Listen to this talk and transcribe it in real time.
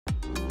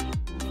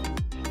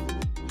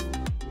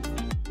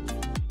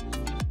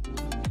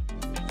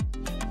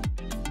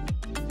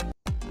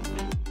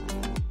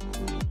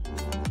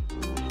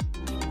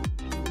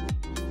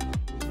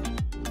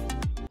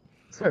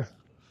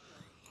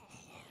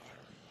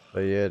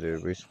But yeah,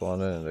 dude, we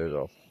spawned in and there's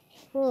a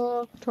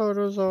fuck ton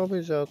of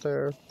zombies out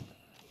there.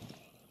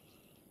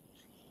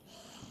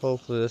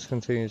 Hopefully this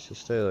continues to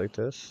stay like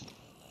this.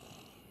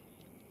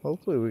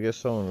 Hopefully we get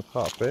someone to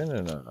pop in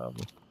and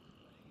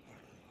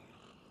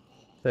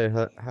say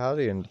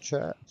howdy in the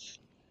chats.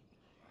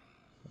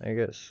 I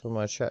get some of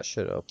my chat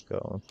shit up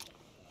going.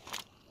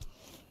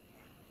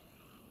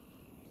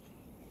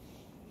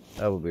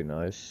 That would be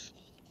nice.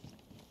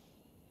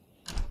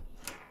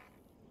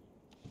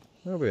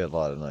 There'll be a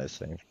lot of nice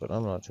things, but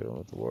I'm not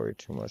going to worry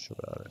too much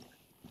about it.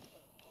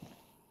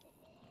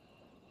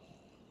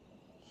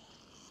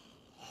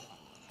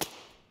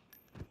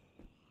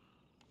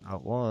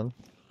 Not one.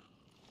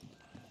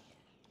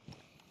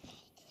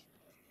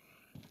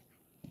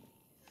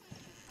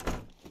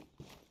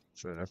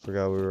 Shit, I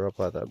forgot we were up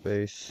at that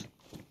base.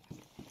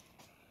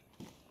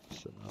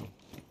 So,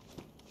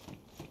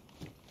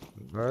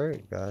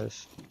 alright,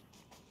 guys.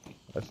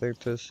 I think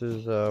this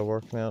is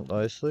working out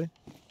nicely.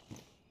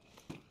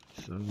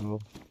 So,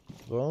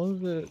 as long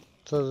as it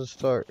doesn't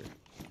start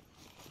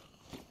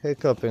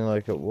hiccuping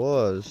like it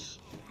was,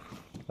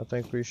 I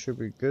think we should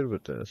be good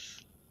with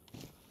this.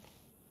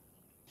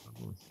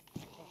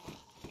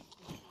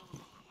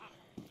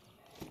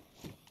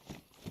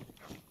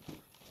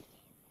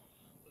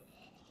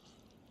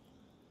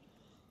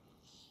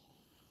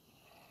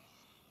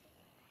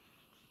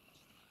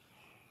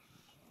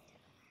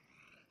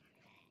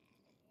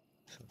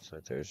 Seems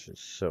like there's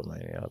just so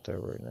many out there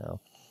right now.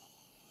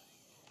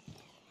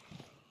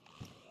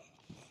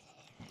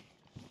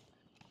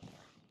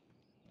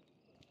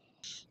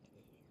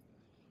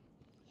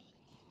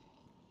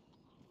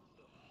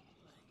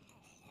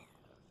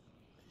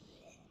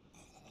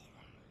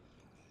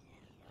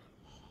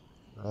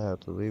 I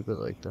have to leave it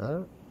like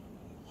that.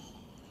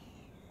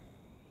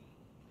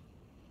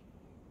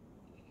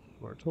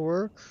 For it to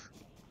work.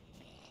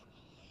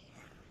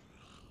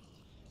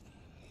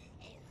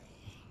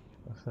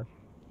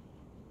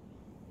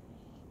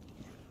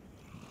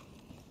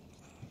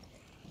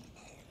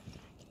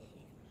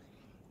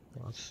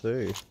 Let's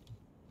see.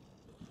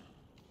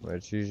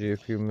 It's usually a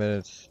few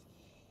minutes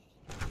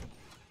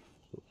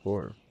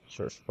before it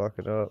starts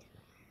fucking up.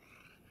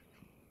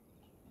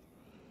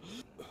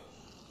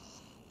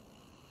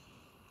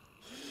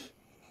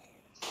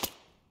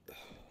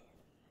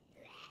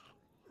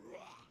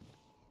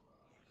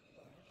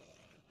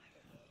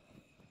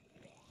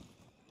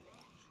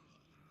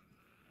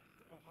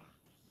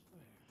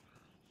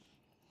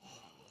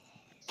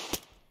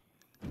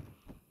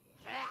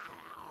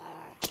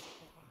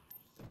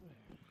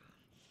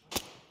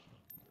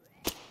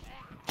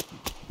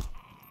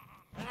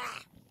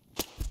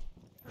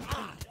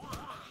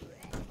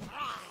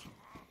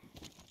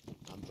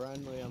 I'm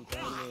friendly.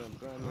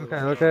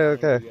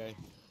 Okay.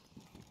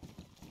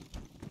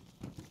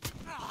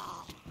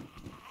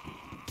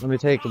 Let me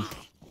take him.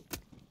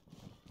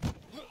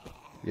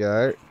 You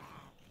alright?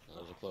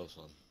 That was a close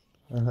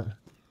one.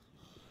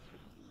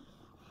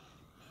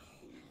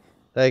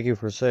 Thank you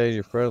for saying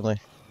you're friendly.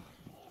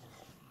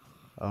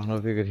 I don't know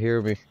if you could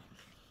hear me.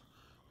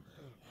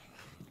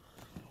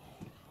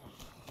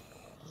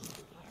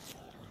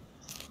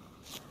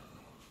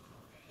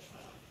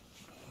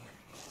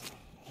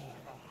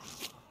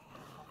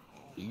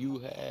 Do you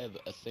have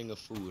a thing of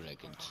food I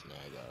can snag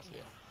off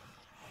you?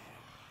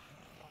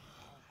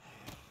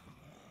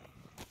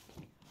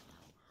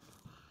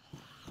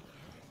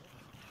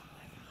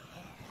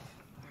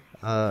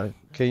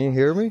 Can you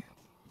hear me?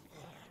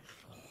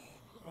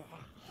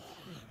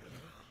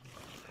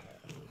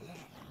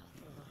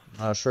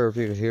 Not sure if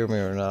you could hear me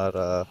or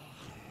not.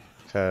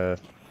 Kinda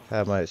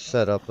have my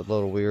setup a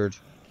little weird.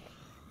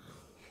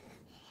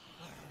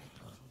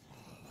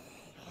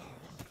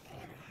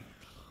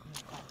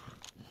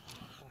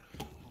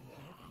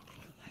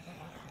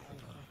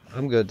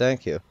 I'm good,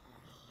 thank you.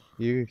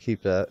 You can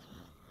keep that.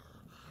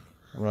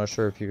 I'm not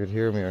sure if you could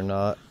hear me or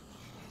not.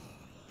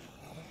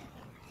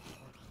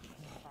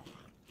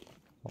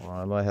 Well,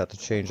 I might have to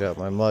change out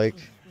my mic.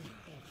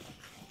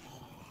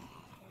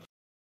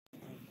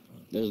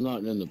 There's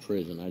nothing in the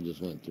prison. I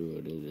just went through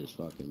it. It is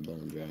fucking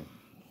bone dry.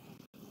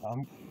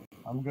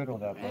 I'm good on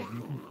that, bud.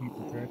 You can keep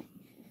the trick.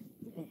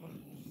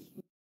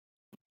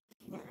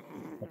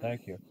 But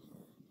thank you.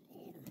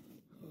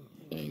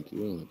 Thank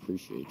you. I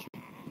appreciate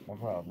you. No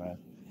problem, man.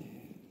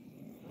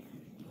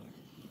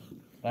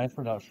 Thanks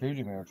for not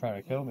shooting me or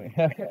trying to kill me.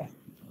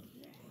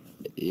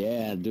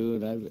 Yeah,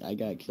 dude. I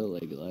got killed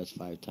like the last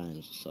 5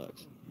 times. It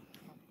sucks.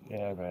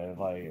 Yeah, man.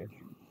 Like,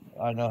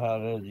 I know how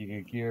it is. You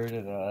get geared,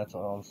 and that's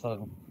all of a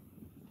sudden.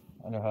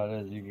 I know how it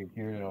is. You get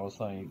geared, and all of a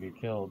sudden you get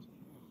killed.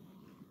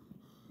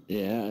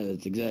 Yeah,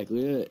 that's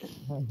exactly it.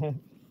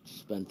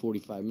 Spend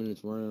 45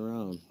 minutes running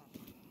around.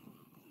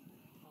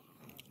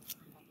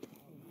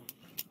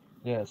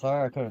 Yeah,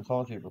 sorry I couldn't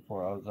talk to you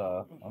before.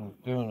 I'm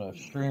doing a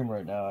stream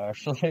right now,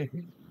 actually.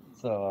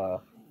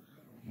 So,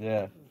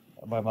 yeah,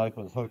 my mic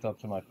was hooked up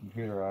to my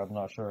computer. I'm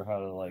not sure how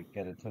to, like,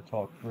 get it to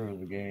talk through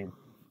the game.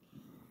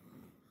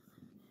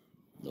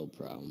 No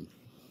problem.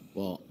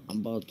 Well, I'm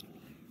about to...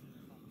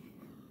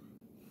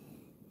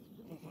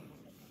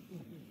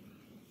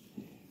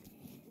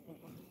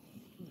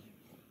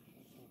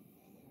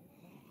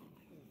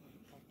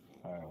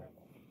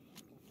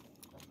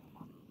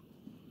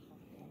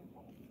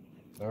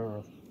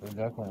 They're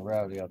definitely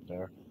rowdy up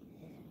there.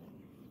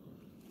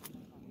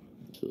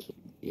 So,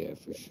 yeah,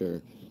 for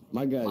sure.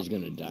 My guy's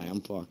gonna die. I'm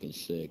fucking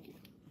sick,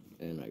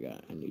 and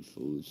I need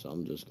food, so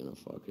I'm just gonna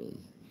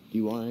fucking. Do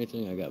you want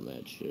anything? I got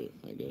mad shit.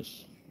 I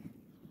guess.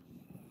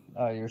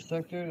 You're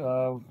sick, dude?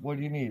 What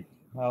do you need?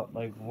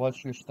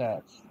 What's your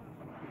stats?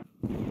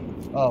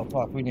 Oh,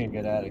 fuck, we need to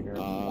get out of here.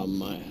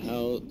 My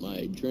health,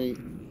 my drink.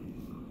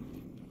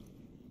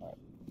 Alright,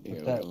 if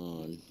Here, that,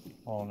 on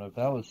hold on, if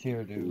that was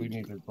here, dude, we food.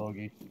 need to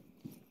boogie.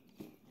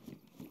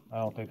 I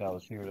don't think that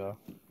was here, though.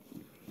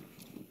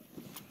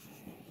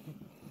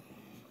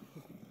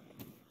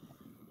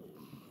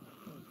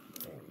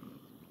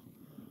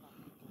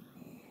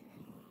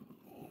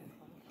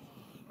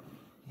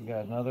 We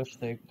got another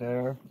steak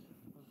there.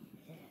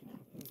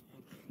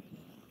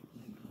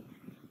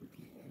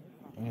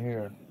 And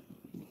here,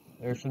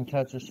 there's some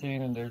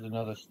tetracine and there's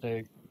another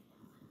steak.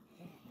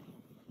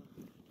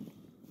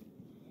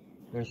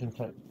 There's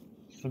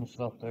some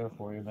stuff there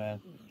for you,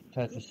 man.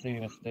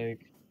 Tetracine, a steak.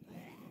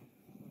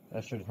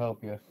 That should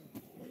help you.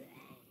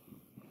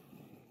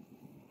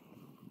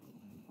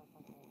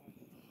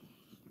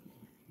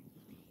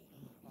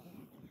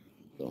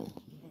 So,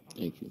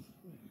 thank you.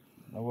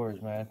 No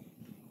worries, man.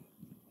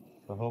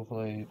 So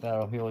hopefully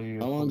that'll heal you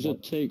How long from does what.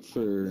 it take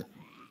for?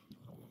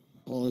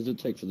 How long does it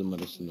take for the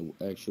medicine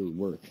to actually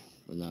work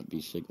or not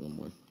be sick no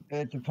more?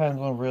 It depends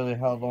on really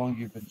how long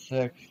you've been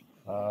sick.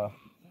 Uh,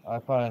 I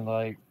find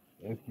like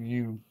if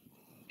you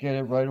get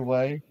it right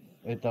away,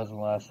 it doesn't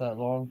last that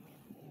long.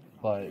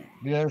 But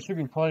yeah, there should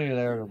be plenty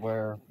there to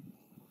where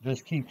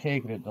just keep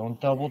taking it. Don't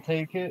double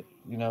take it.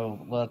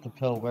 Let the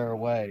pill wear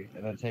away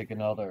and then take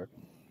another,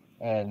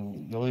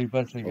 and you'll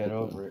eventually get Okay.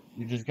 over it.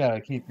 You just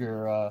gotta keep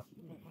your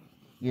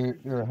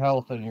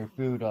health and your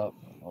food up.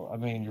 I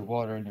mean, your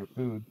water and your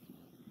food,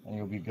 and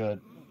you'll be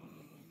good.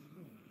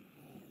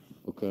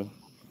 Okay.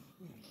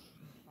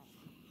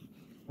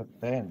 But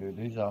damn, dude,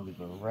 these zombies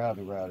are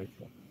rowdy, rowdy.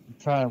 I'm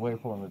trying to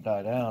wait for them to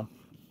die down.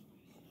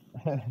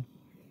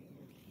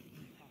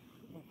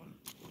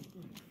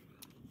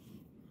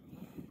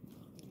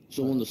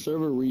 So when But the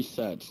server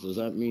resets, does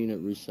that mean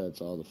it resets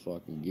all the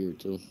fucking gear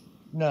too?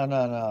 no,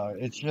 no, no.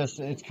 It's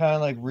kind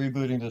of like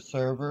rebooting the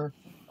server.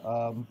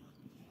 Um,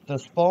 the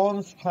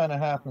spawns kind of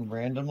happen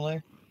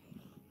randomly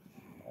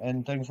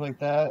and things like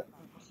that.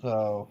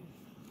 So,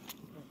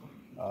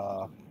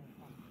 uh,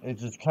 it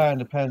just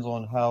kind of depends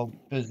on how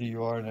busy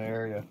you are in the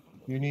area.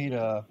 If you need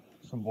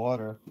some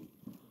water,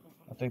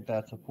 I think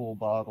that's a full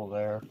bottle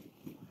there.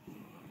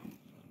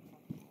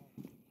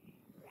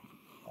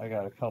 I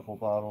got a couple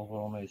bottles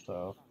on me,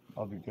 so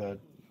I'll be good.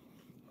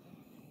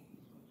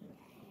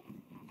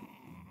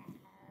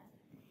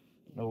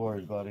 No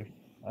worries, buddy.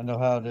 I know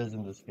how it is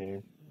in this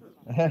game.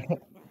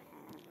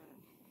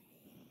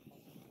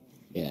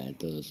 Yeah, it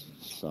does.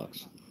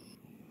 Sucks.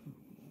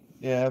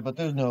 Yeah, but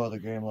there's no other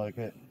game like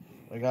it.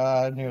 Like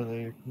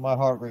my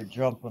heart rate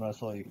jumped when I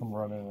saw you come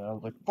running, and I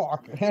was like,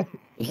 "Fuck!"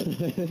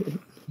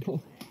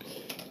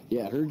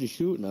 Yeah, I heard you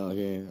shooting out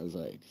here. I was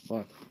like,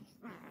 fuck.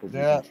 Hope he's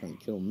Yeah, not trying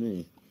to kill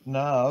me.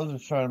 nah, I was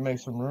just trying to make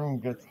some room,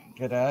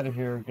 get out of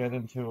here, get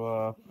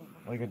into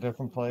like a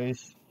different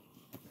place,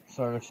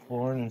 start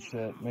exploring and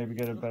shit. Maybe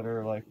get a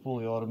better like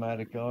fully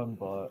automatic gun,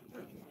 but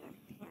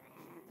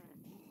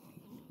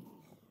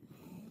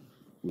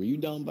Were you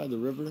down by the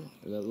river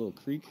or that little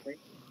creek?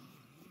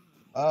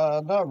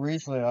 not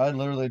recently. I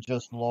literally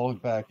just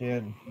logged back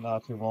in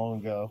not too long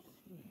ago.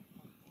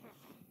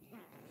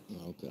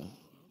 Oh, okay.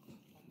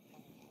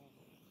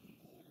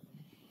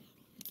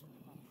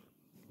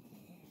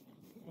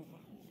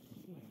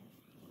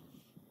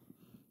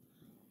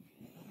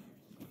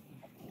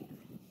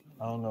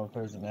 I don't know if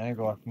there's an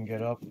angle I can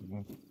get up.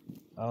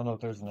 I don't know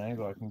if there's an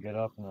angle I can get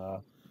up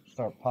and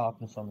start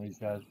popping some of these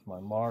guys with my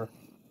mark,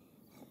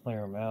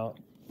 clear them out.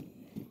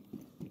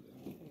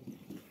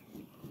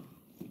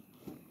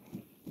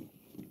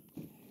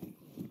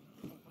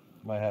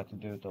 Might have to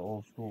do it the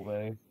old school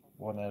way,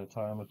 one at a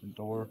time at the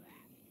door.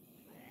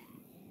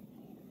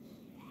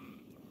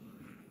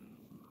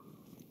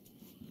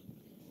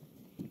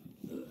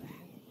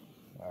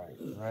 Alright,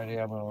 ready?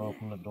 I'm gonna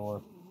open the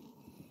door.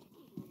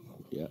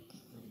 Yeah.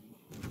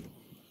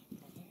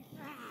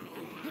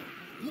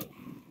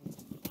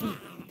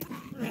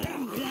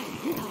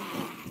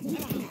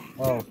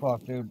 Oh,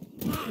 fuck, dude.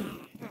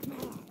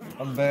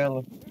 I'm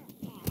bailing.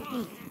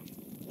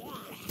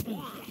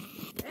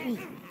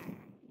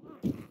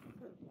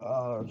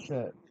 Oh,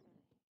 shit.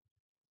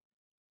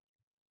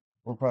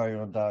 We're probably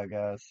gonna die,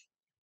 guys.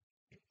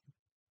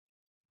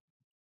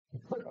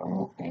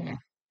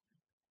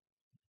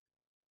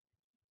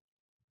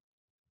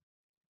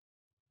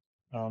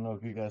 I don't know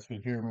if you guys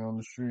could hear me on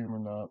the stream or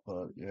not,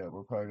 but yeah,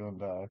 we're probably gonna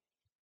die.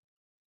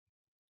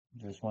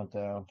 Just went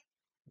down.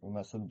 We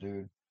met some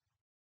dude.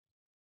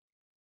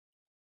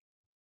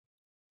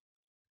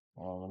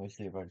 Let me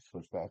see if I can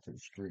switch back to the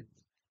street.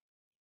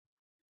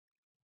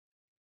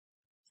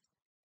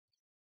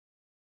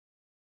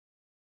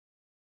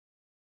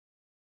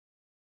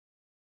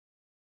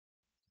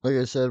 Like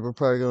I said, we're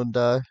probably gonna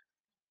die.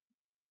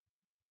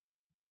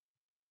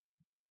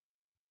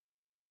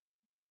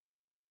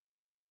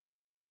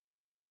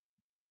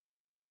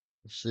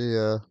 See,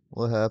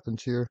 what happened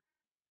here?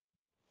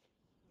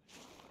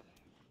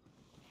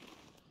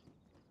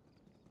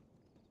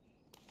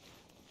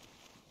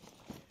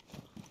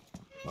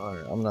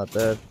 Alright, I'm not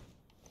dead.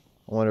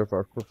 I wonder if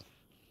our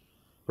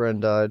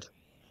friend died.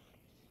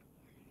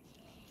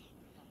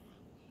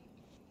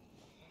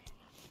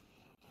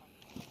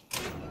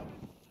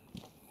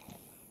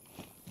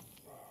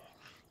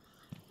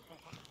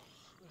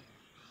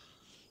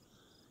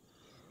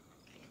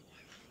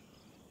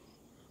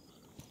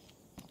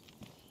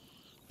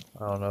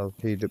 I don't know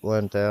if he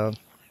went down.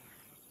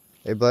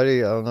 Hey,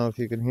 buddy, I don't know if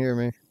you can hear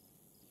me.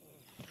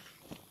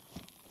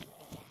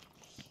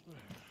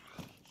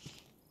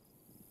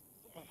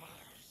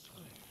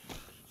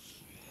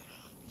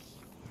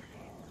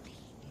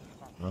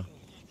 Huh.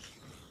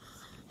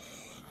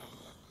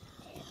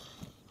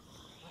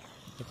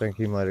 I think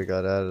he might have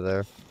got out of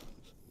there.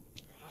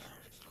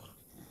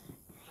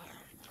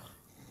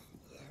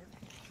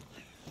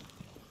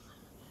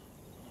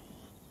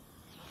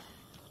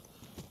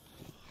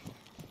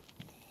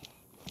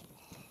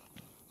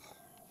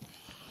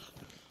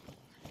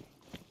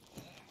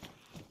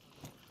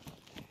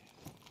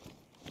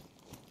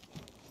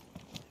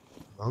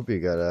 I hope he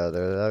got out of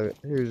there.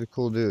 He was a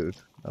cool dude.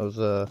 That was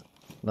a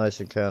nice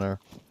encounter.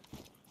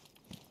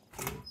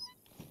 I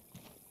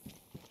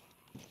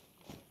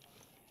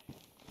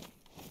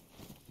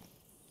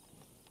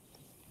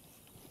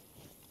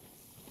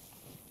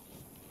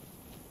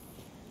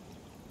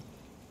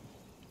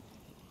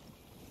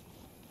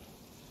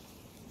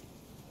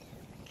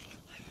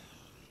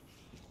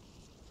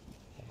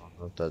don't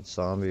know if that's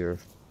zombie or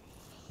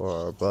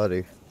our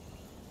buddy.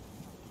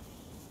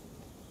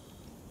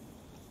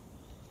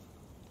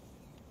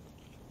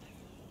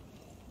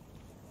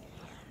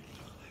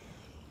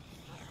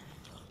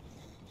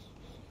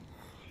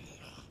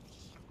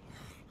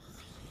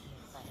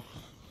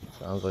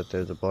 Sounds like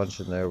there's a bunch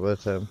in there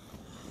with him.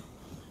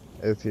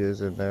 If he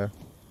is in there.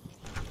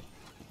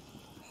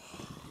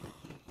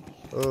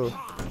 Oh.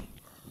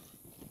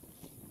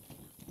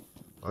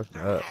 What's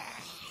that?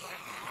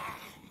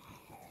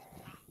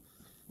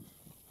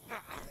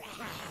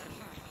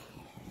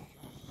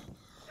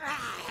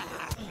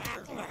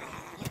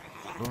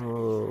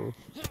 Oh.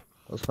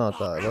 Let's not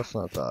die. Let's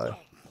not die.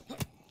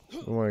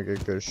 We want to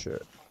get good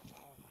shit.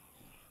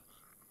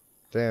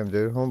 Damn,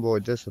 dude.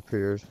 Homeboy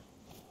disappeared.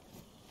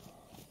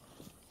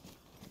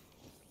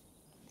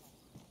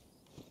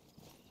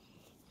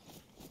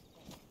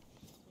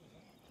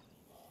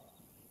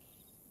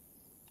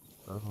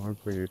 I don't look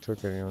like you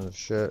took any of the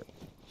shit.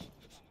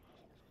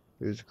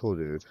 He was a cool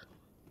dude.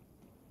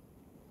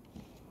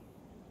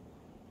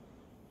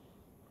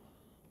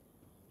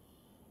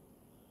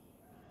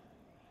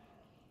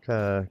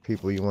 Kind of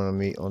people you want to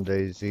meet on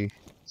DayZ.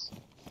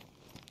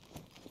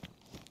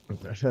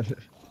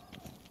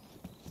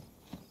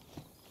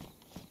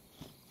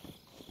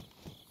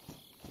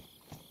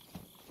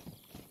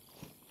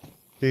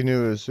 He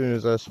knew as soon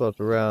as I swept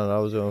around, I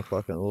was gonna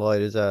fucking light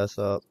his ass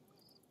up.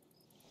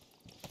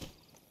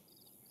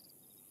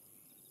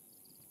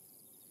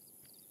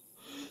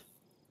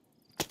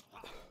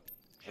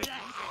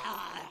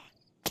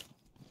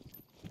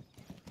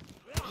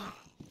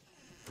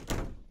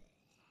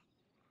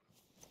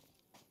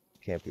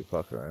 Can't be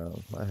fucking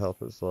around. My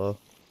health is low.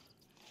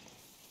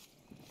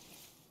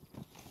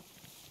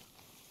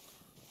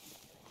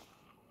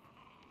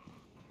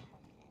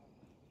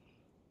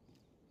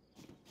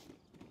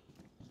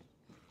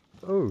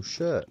 Oh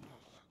shit.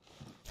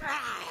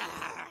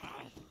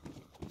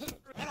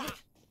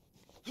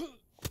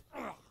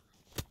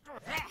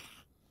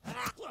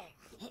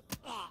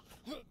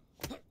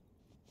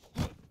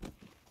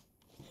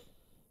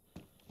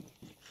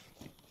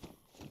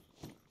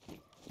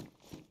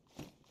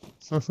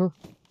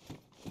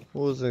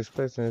 Wasn't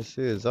expecting to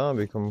see a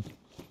zombie coming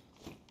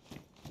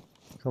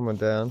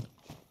down.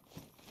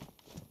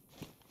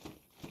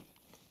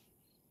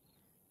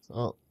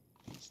 Oh,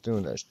 it's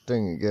doing that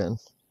thing again.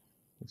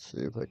 Let's see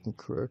if I can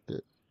correct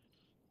it.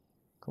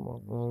 Come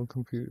on, wrong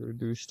computer,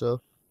 do stuff.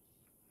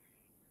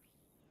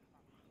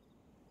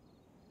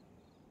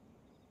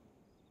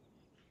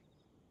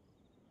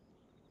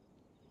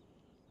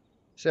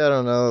 See, I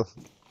don't know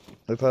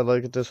if I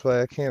like it this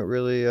way. I can't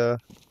really, I'm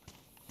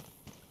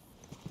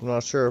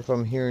not sure if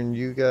I'm hearing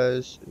you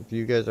guys, if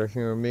you guys are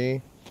hearing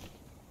me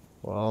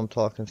while I'm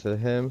talking to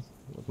him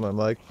with my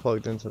mic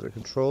plugged into the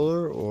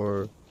controller,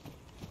 or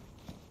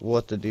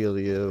what the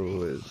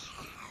dealio is.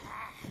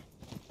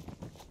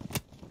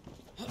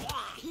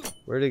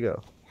 Where'd he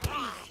go?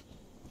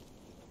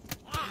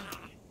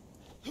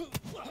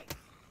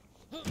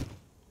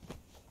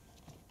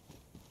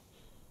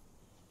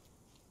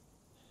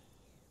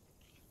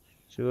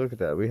 See, look at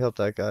that. We helped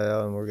that guy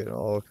out and we're getting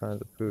all kinds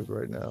of food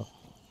right now.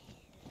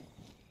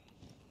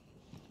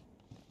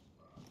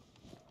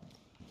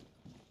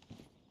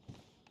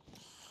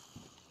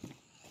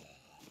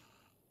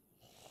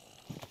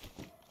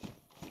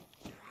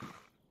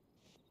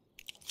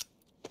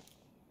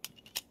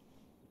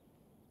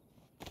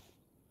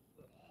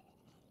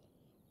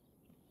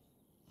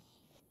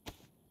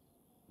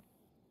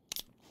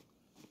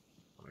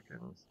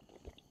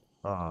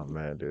 Oh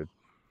man, dude.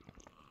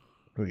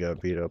 We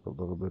got beat up a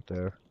little bit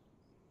there.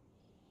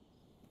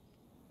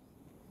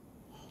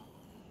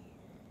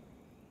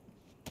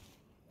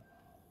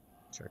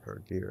 Check our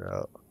gear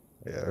out.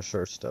 Yeah, our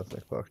shirt's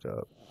definitely fucked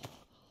up.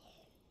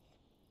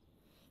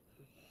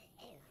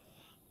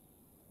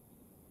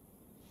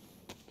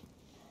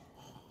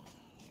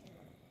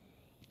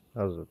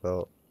 How's the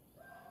belt?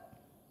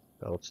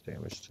 Belt's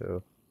damaged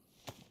too.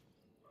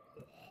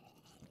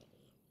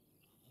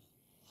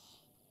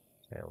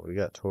 Yeah, we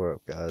got tore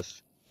up,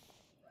 guys.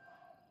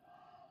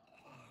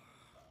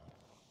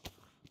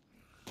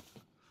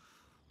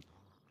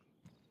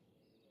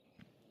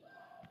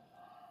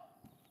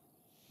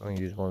 I'm gonna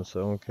use one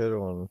sewing kit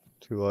on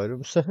 2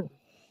 items.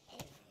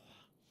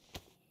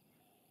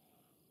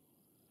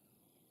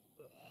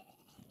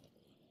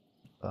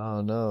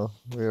 Oh no,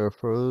 we are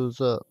froze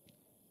up.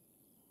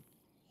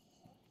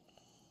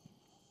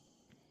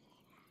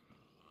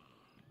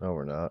 No,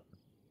 we're not.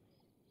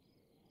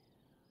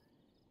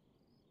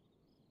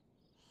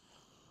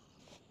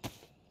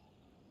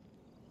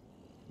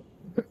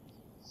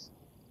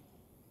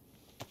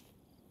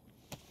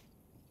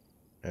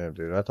 Yeah,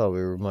 dude, I thought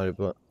we might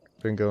have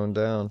been going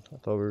down. I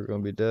thought we were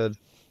gonna be dead.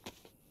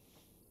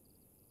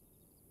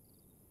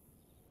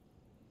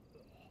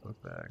 Look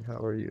back, how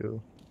are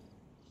you?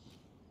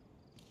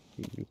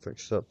 You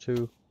fixed up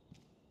too?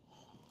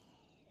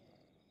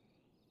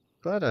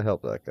 Glad I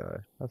helped that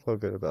guy. I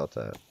felt good about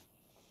that.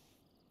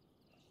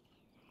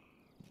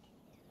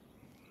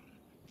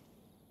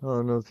 I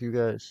don't know if you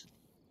guys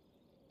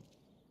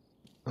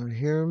are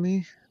hearing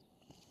me.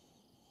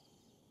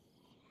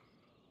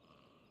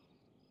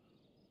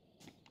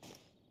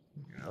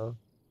 You know,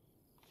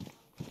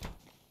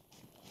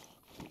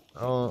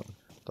 I don't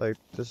like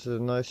this is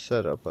a nice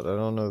setup, but I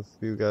don't know if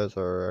you guys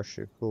are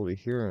actually fully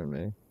hearing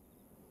me.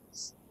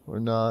 We're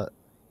not.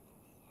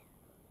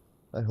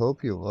 I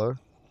hope you are.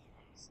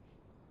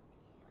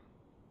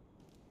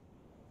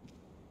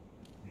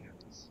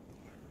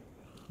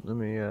 Let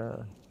me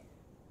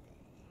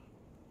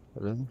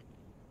hello?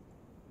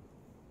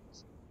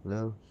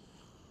 Hello?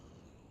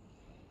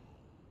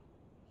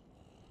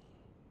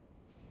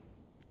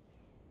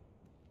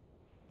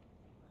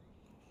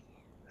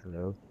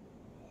 Hello?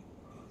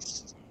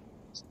 Test,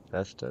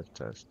 test,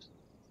 test.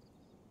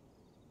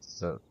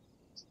 So,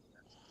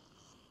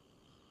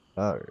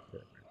 alright.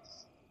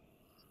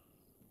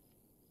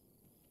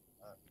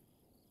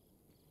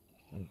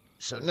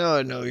 So now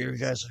I know you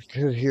guys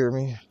could hear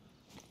me.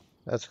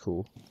 That's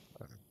cool.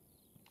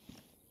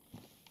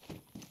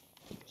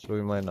 So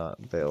we might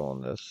not bail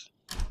on this.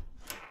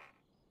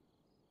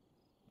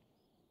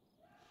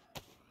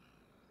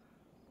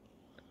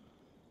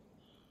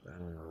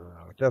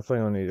 Definitely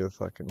gonna need to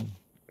fucking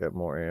get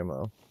more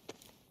ammo.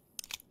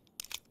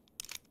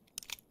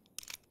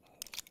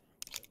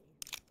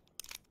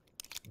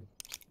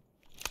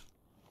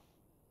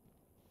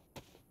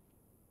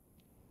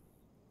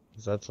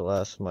 'Cause that's the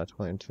last of my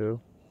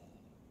 22.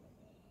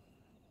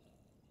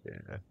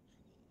 Yeah.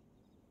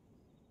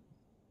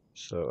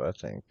 So I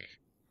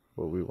think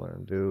what we want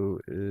to do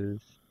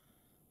is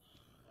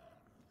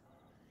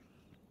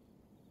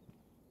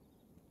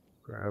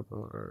grab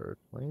our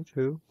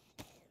 22,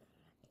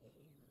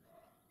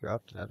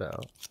 drop that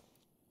out,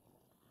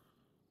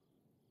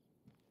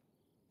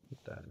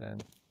 put that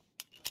in.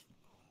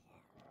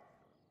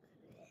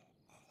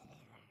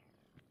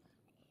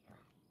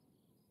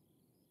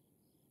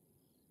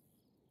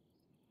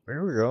 We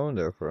were going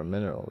there for a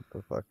minute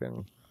with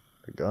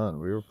the gun.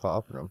 We were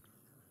popping them.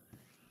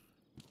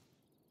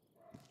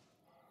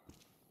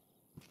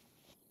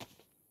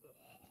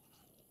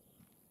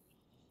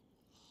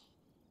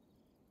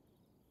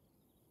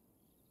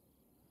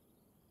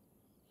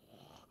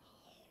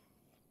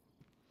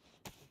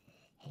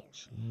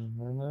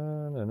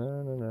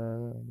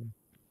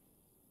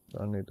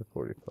 I need the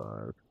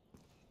 45.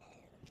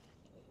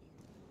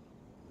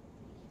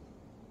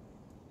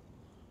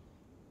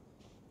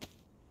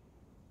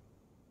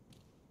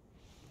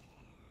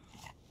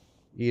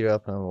 Eat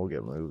up and we'll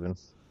get moving.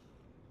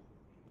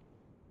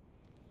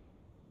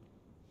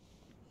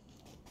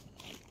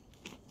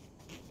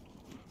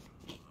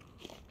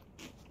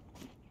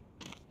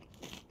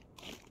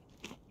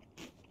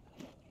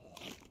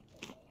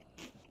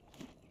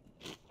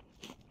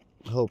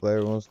 I hope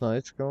everyone's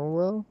night's going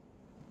well.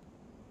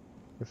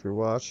 If you're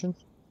watching.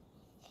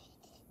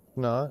 If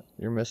not,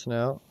 you're missing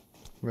out.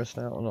 You're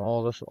missing out on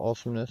all this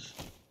awesomeness.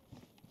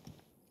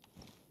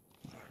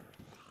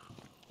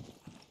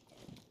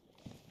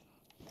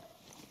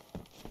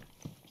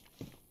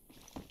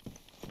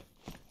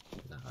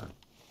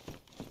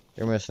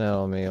 You're missing out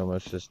on me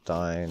almost just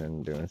dying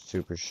and doing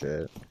super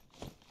shit.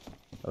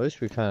 At least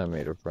we kind of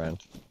made a friend.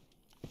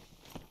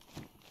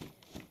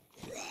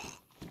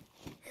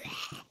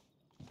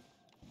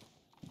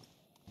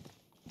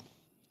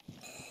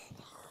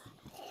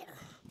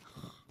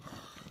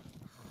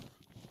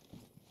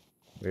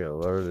 We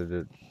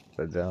alerted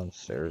the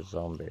downstairs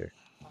zombie.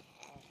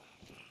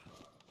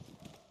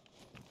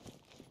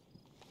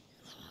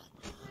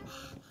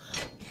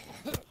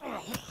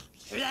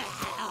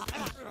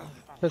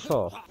 Piss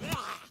off.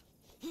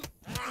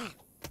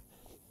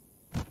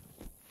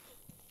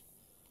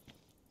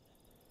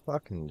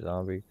 Fucking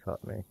zombie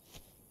cut me.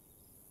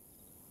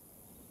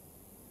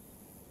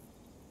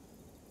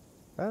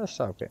 Gotta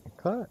stop getting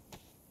cut.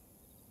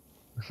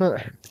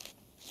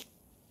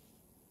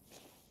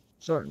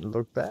 Starting to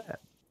look bad.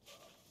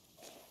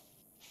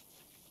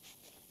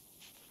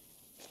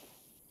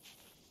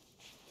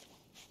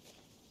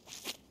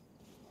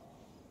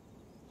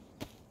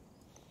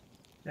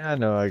 Yeah, I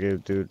know I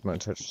gave dude my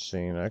touch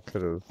scene. I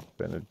could have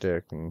been a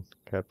dick and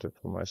kept it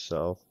for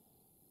myself.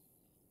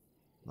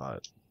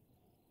 But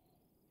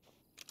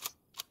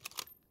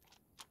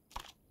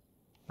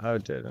I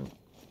didn't.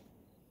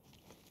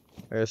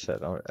 Like I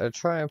said, I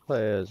try and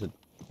play as a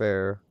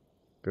fair,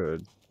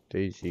 good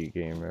DayZ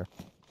gamer.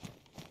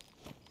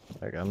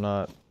 Like, I'm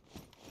not...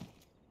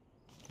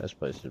 This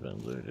place has been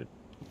looted.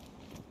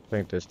 I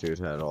think this dude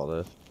had all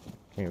this.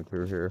 Came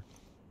through here.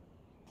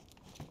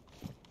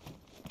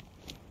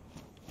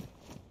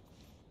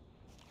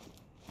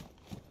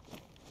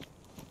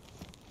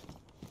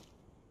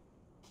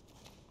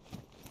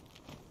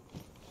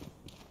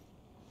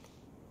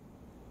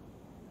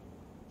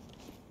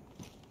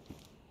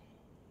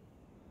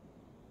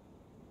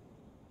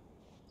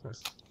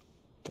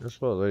 Guess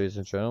what, ladies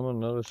and gentlemen?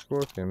 Another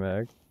scorpion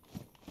mag.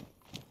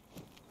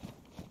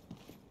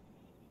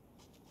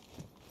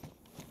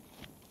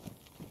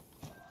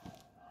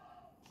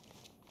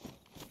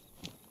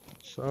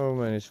 So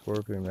many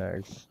scorpion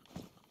mags.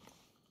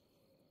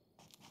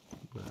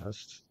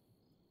 Best.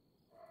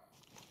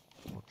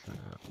 Okay.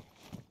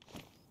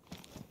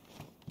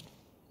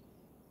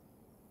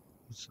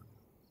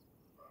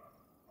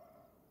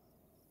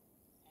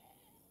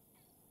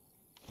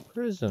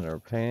 Prisoner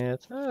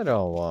pants? I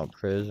don't want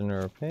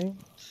prisoner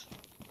pants.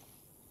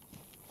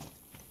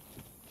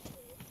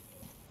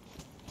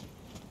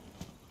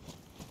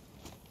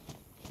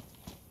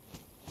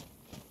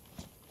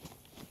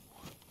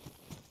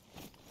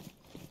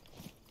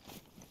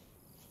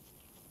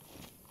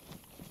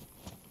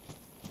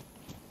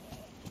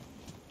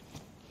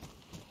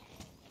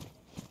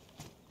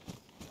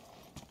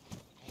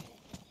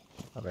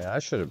 I mean, I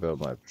should have built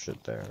my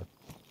shit there.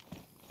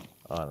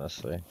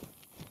 Honestly.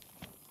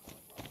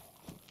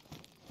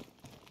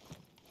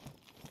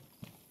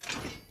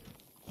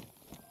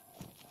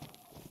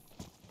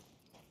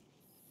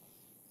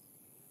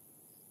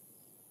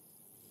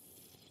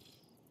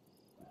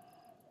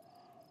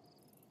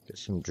 Get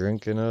some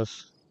drink in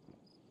us.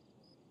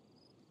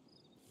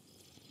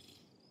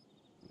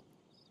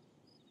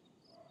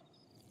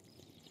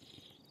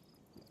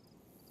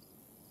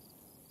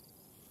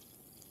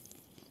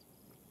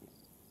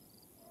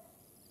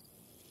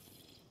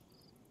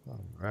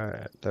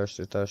 Alright,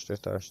 thirsty, thirsty,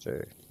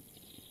 thirsty.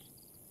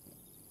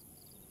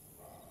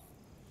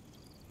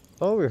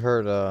 Oh, we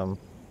heard,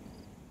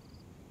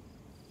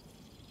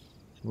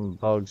 some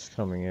bugs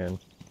coming in.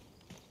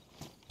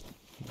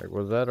 Like,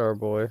 was that our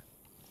boy?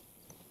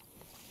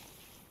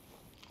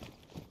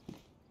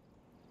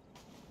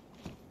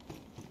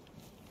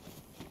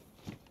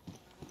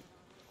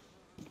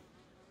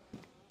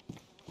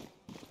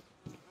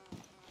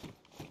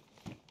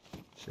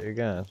 See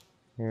again.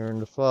 Hearing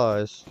the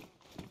flies.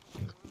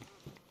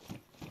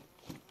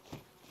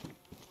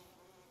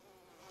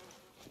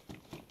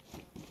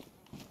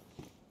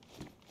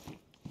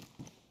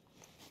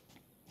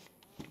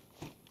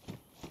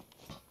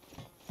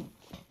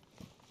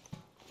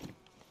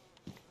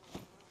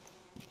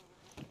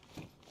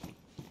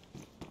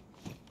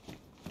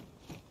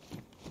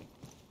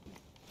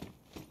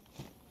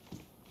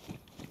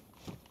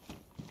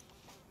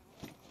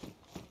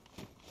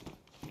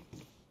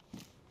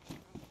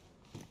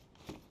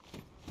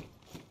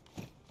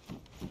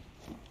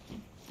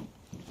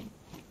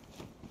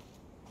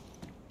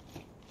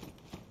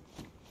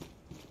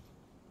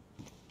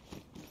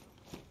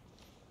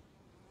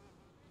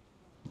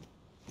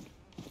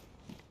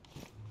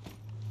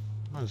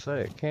 I was gonna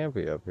say, it can't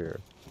be up here.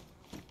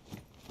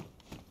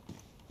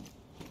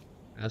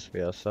 It has to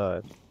be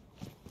outside.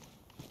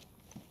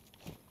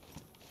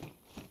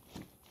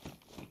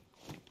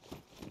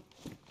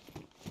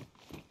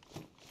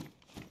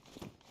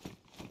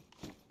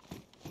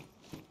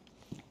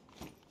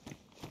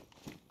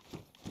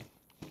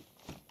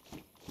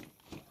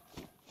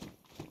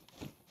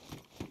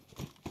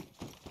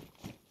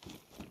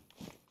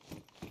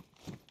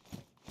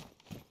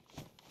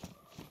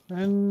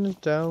 And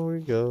down we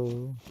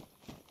go.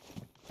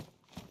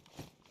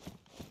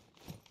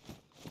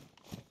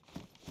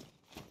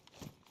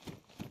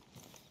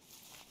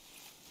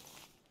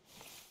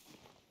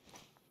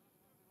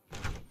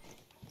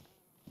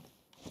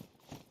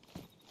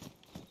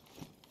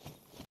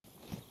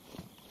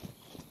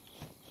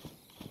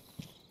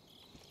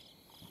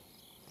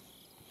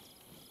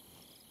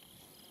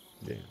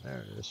 Yeah, there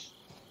it is.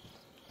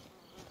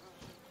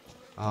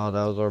 Oh,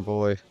 that was our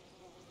boy.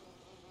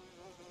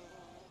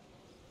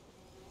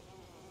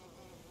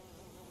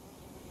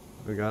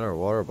 We got our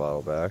water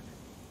bottle back.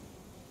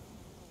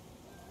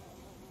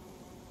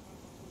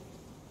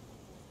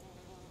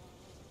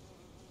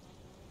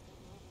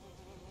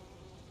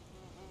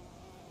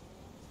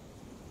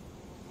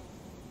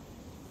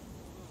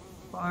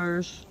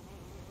 Fires.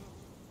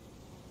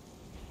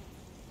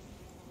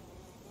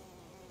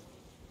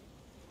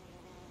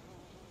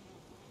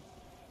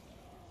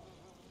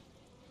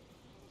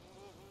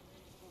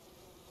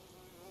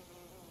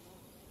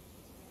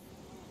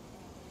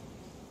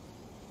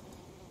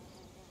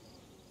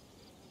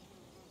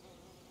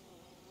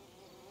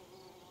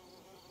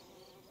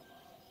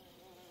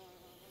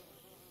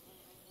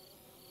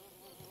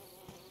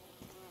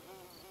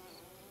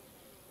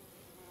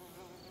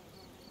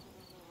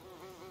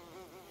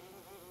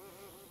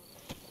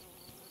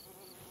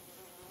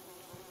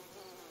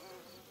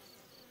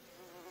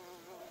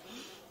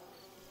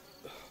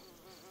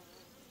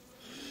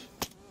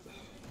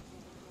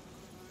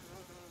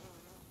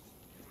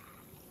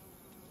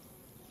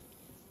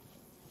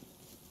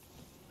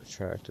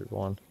 Attracted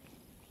one.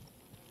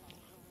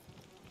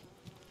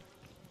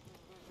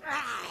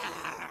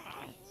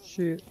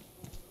 Shit.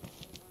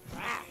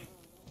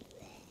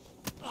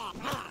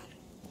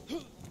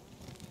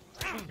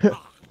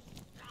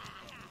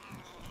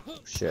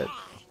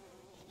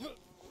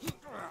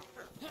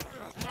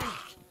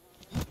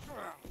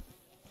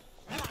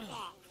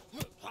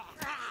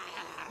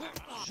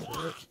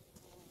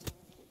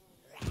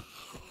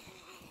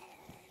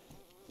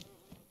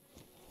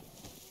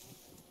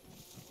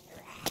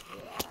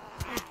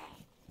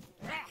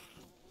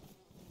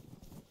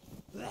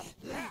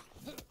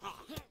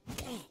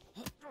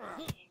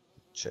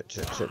 Shit.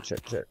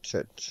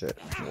 Shit. Shit.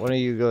 One of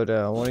you go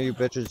down. One of you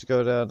bitches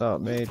go down,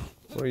 not me.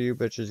 One of you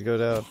bitches go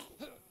down.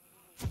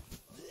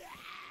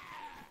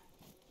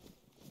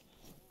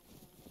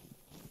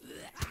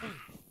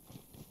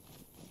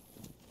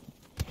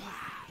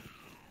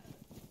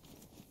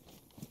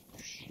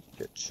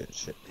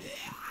 Shit.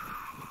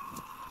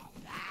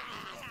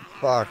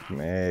 Fuck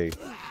me.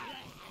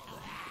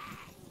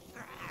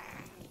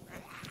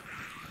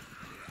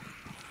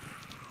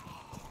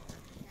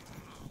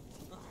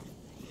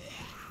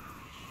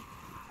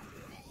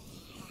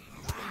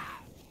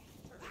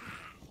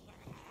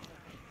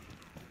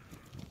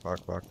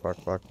 Fuck.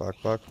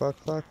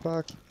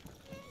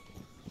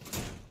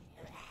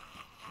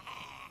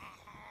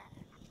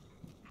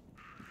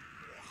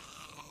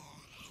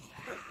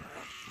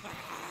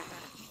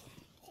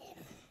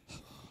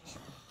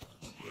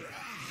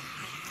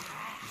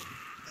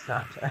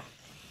 Stop.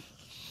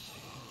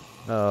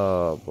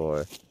 Oh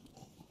boy.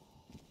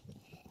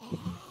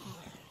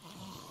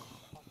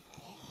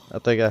 I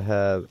think I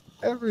have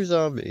every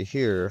zombie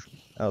here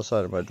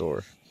outside of my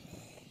door.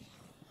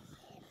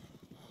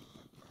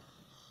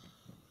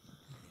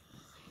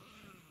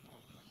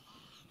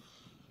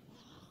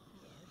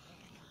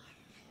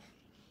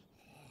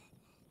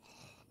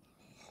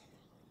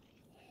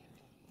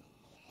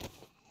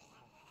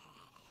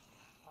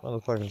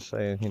 Motherfucker's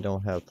saying he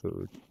don't have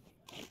food.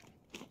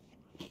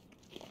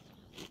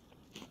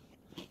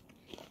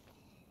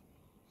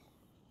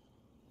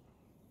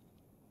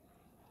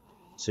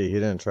 See, he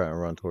didn't try and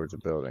run towards the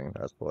building.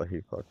 That's what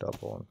he fucked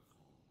up on.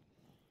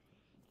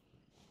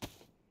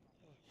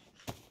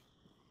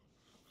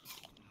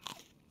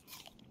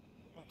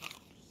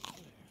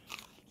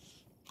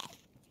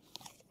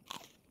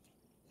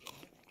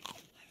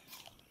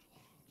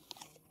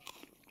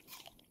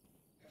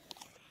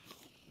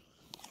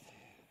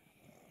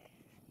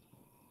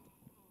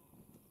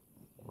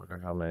 Wonder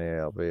how many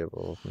I'll be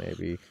able,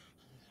 maybe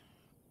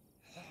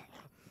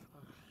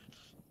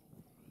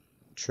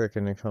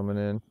tricking and coming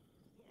in.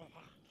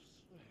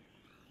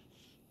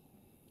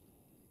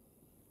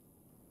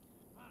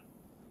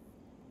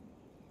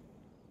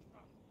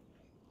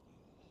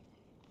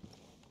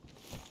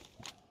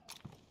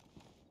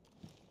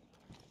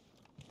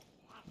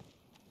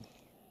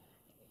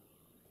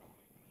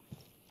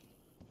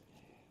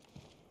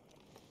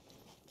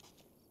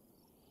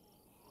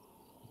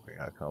 We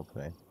got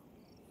company.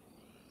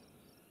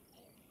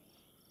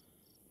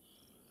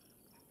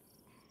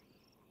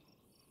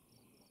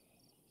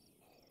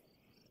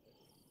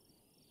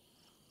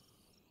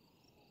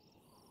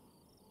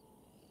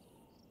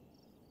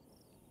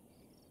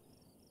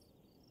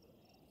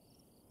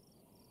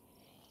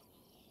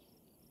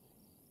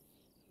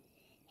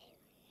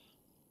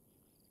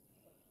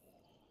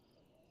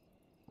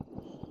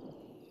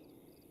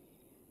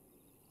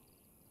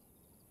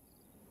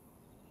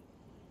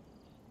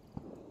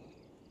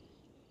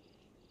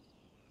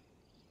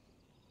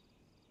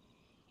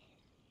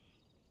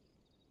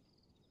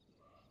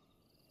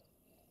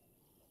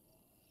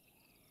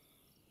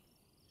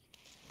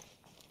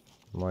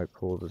 Might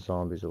pull the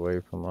zombies away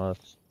from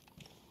us.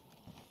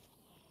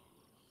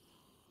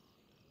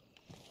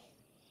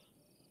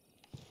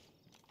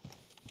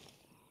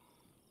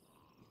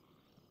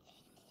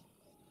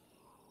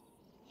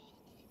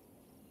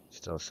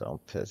 Still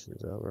sound pissed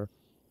as ever.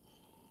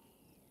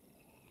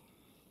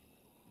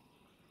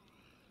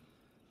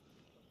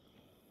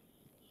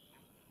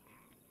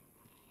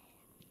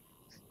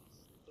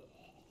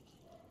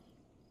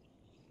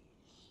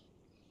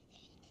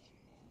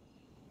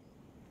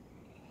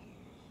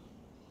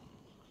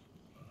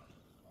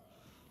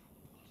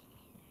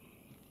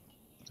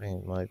 I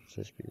think it might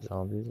just be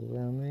zombies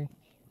around me.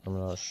 I'm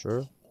not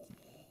sure.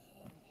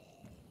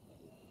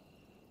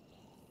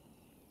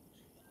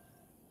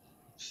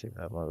 see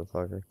that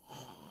motherfucker.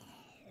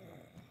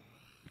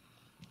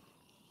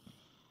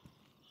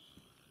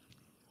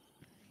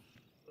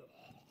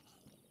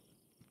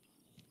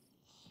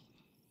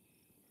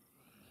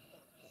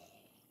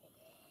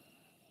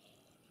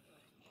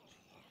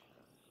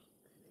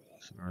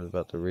 We're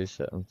about to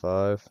reset in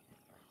 5.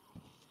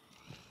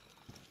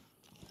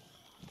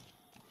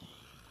 I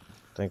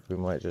think we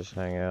might just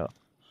hang out.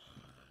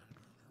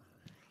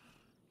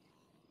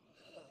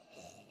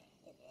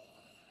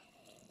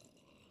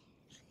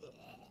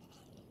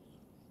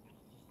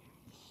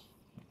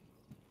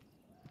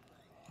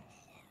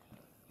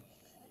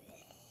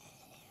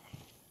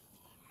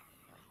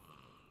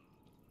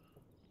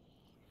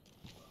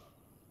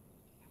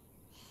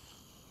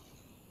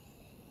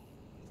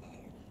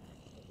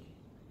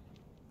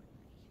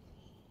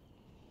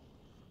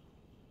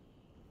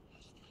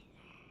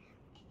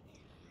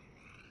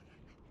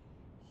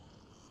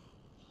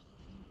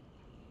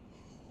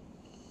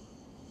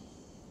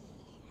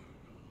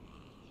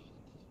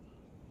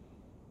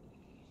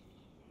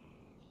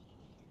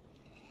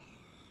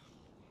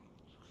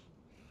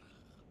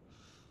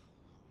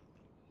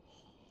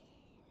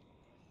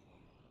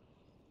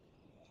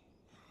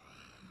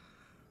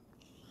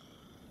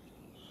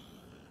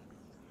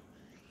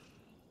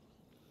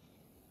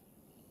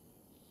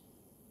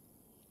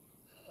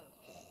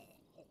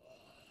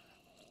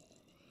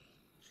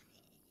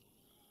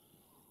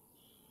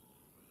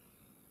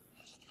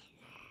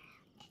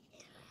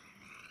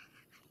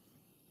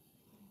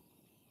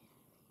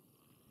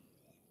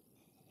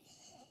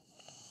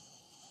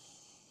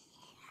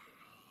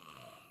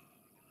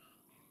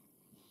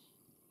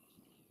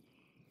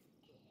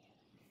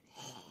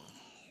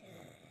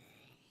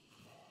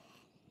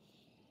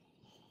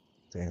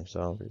 Damn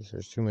zombies.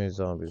 There's too many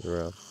zombies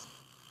around.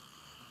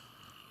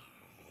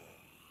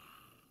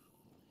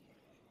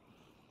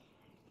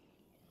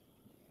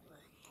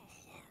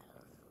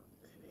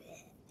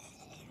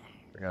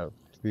 We got a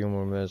few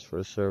more minutes for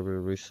the server to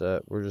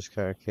reset. We're just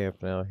kind of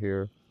camping out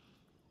here.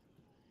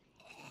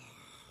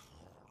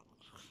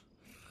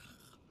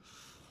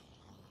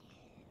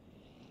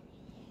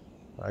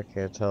 I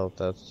can't tell if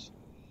that's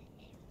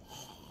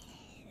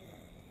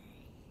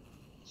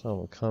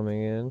someone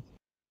coming in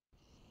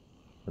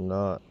or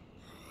not.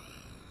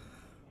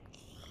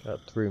 Got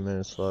 3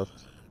 minutes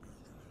left.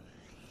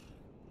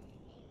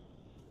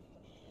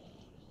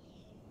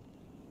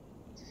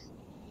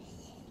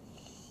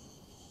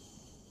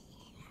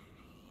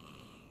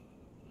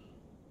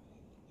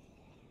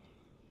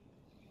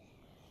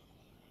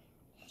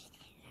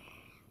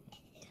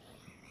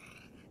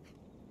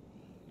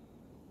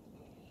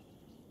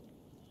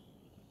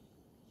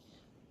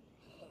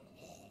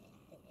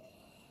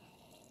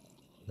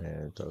 Man,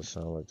 it does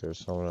sound like there's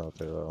someone out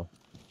there though.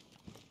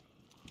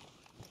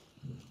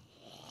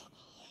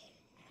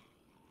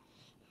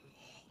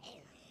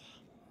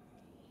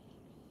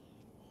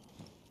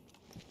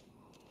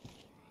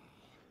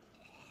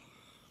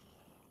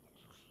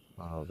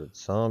 Oh, the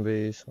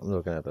zombies. I'm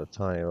looking at the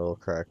tiny little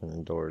crack in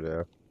the door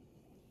there.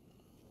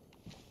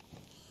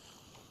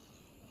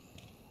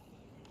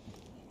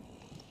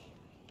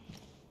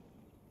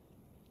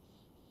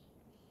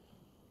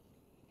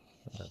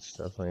 That's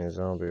definitely a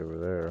zombie over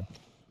there.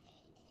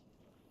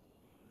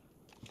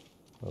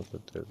 Oh,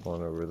 but there's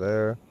one over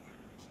there.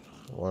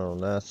 One on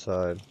that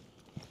side.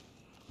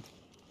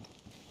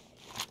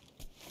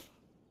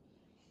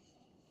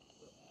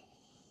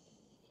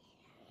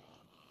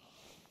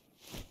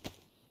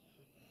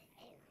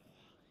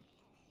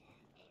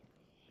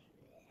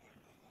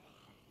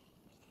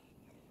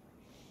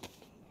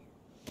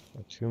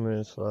 Got 2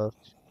 minutes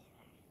left.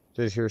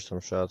 Did hear some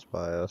shots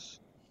by us.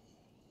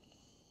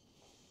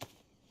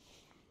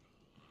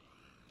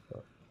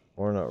 But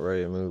we're not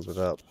ready to move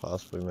without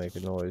possibly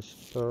making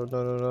noise. Oh,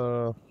 no, no, no,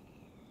 no.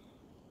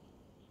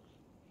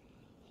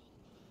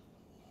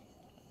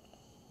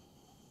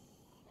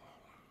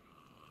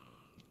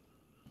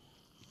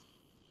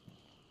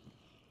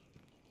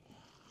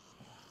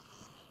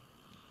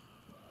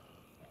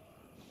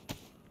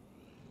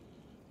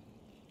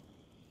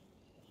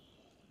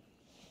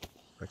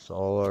 Fix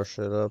all our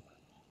shit up.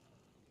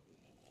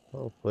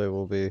 Hopefully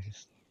we'll be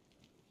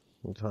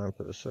in time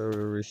for the server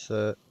to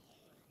reset.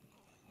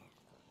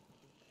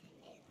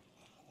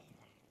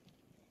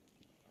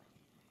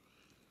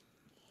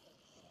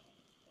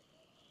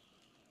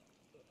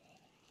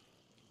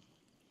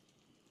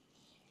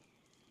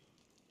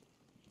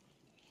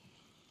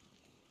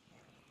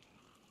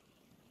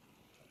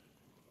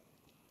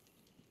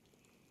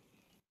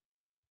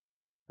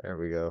 There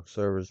we go.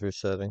 Server's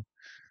resetting.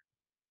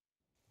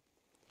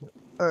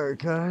 Alright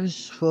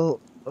guys, well,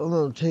 I'm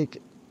gonna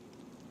take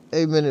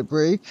a minute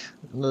break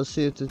and let's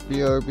see if this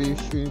BRB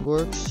stream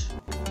works.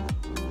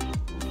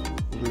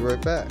 We'll be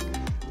right back.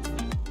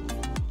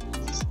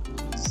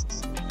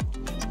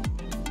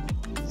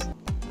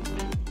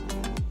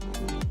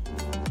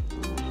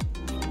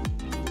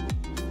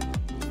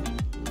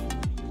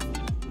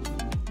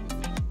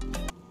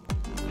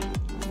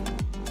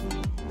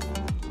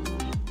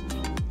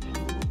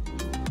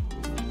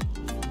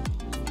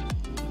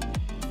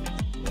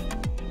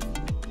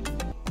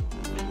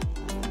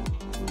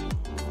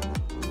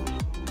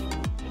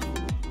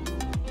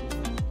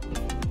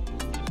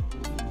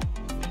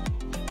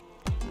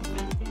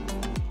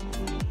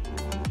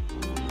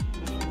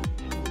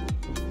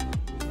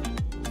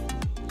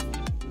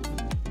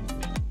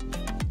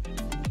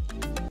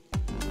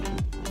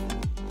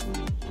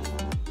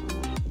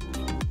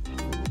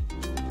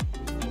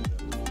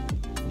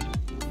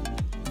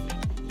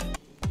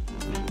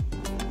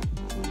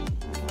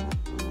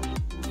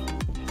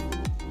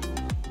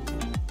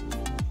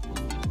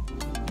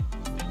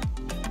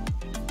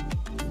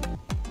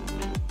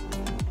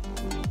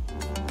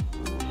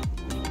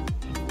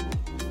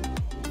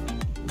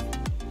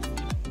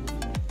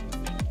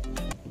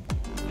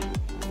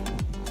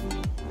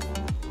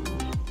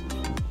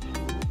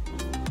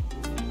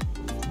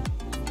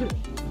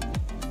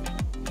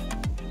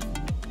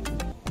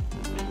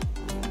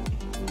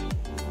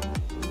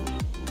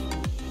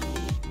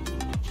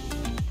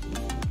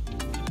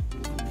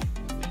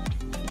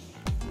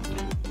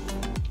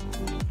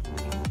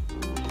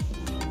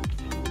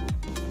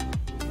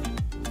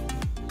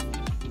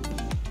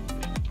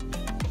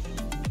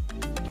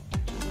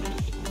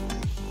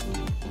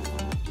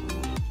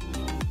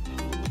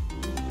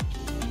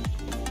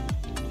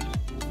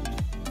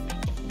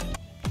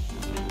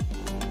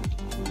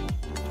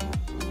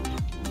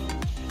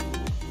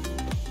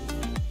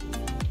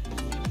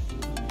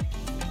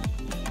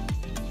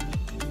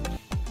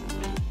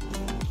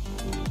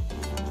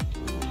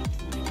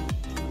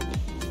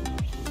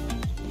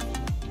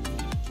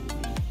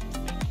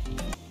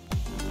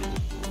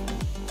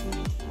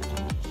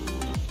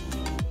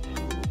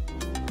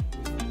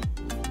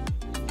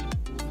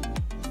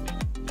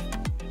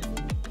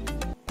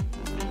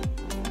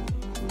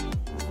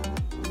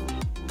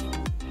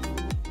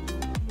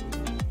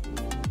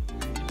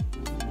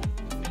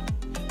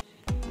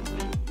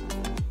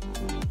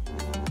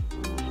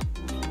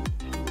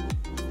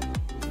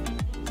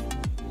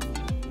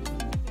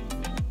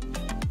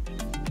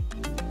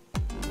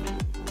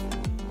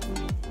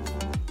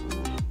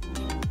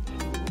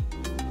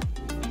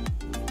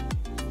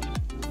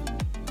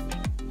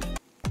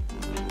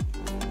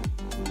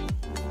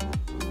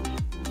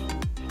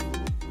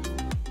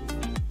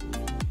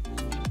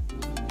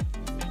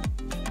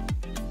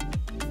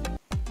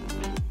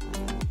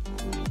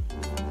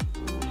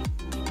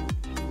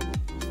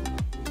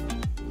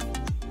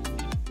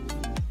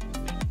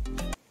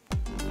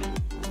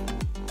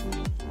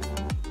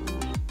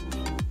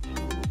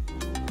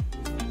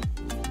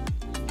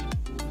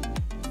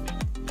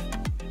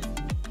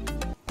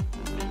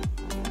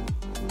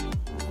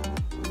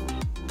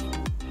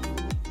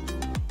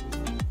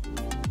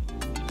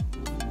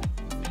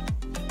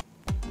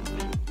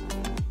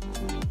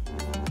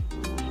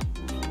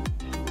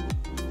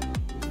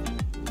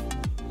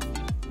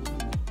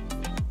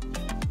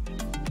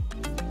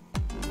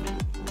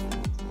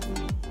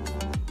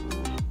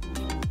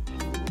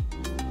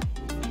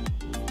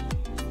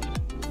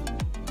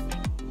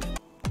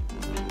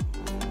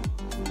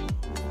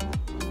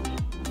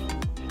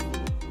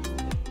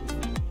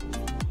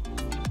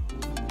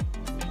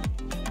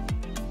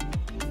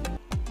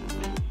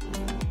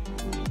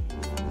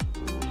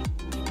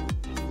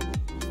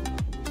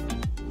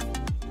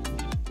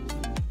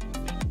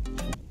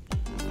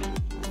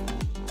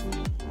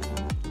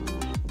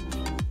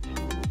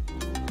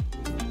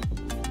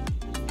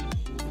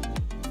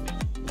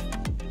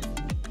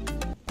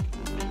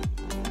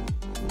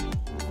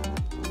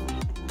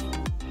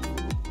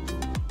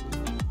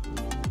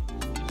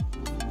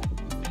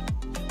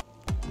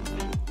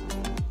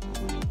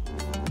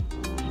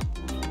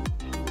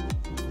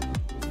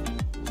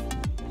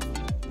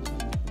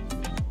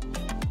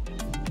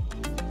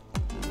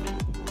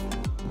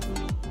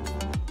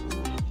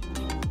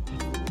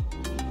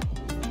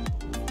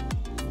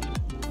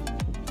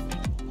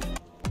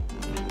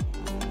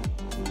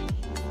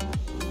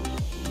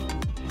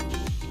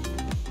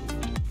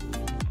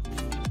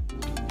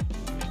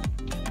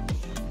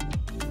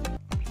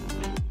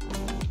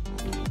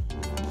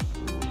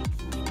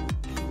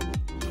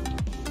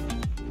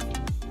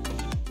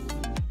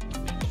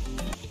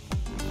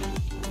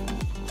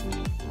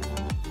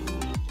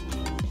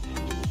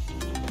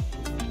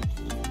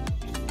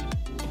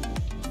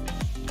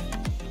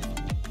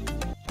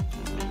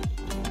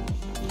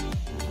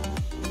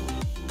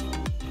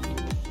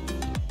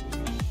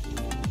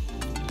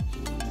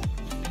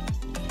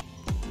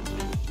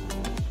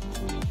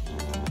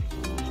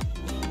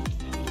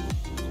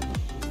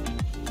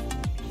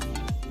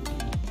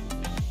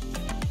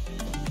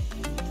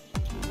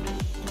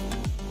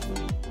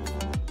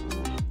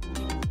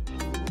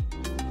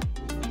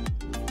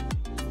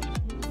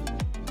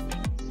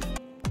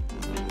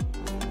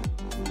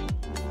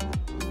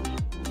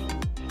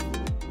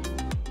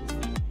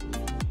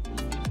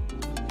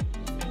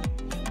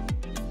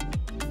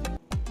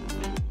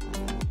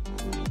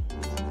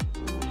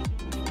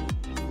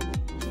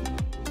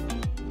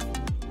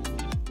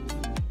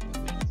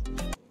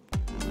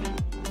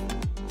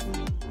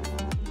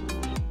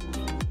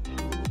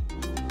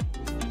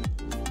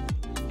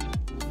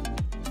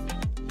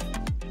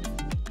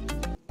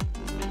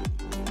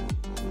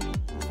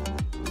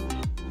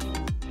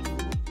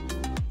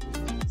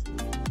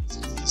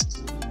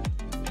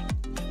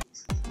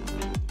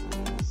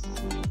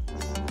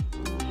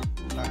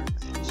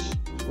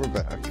 We're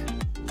back.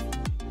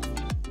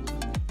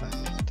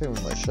 I think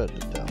we might shut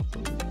it down.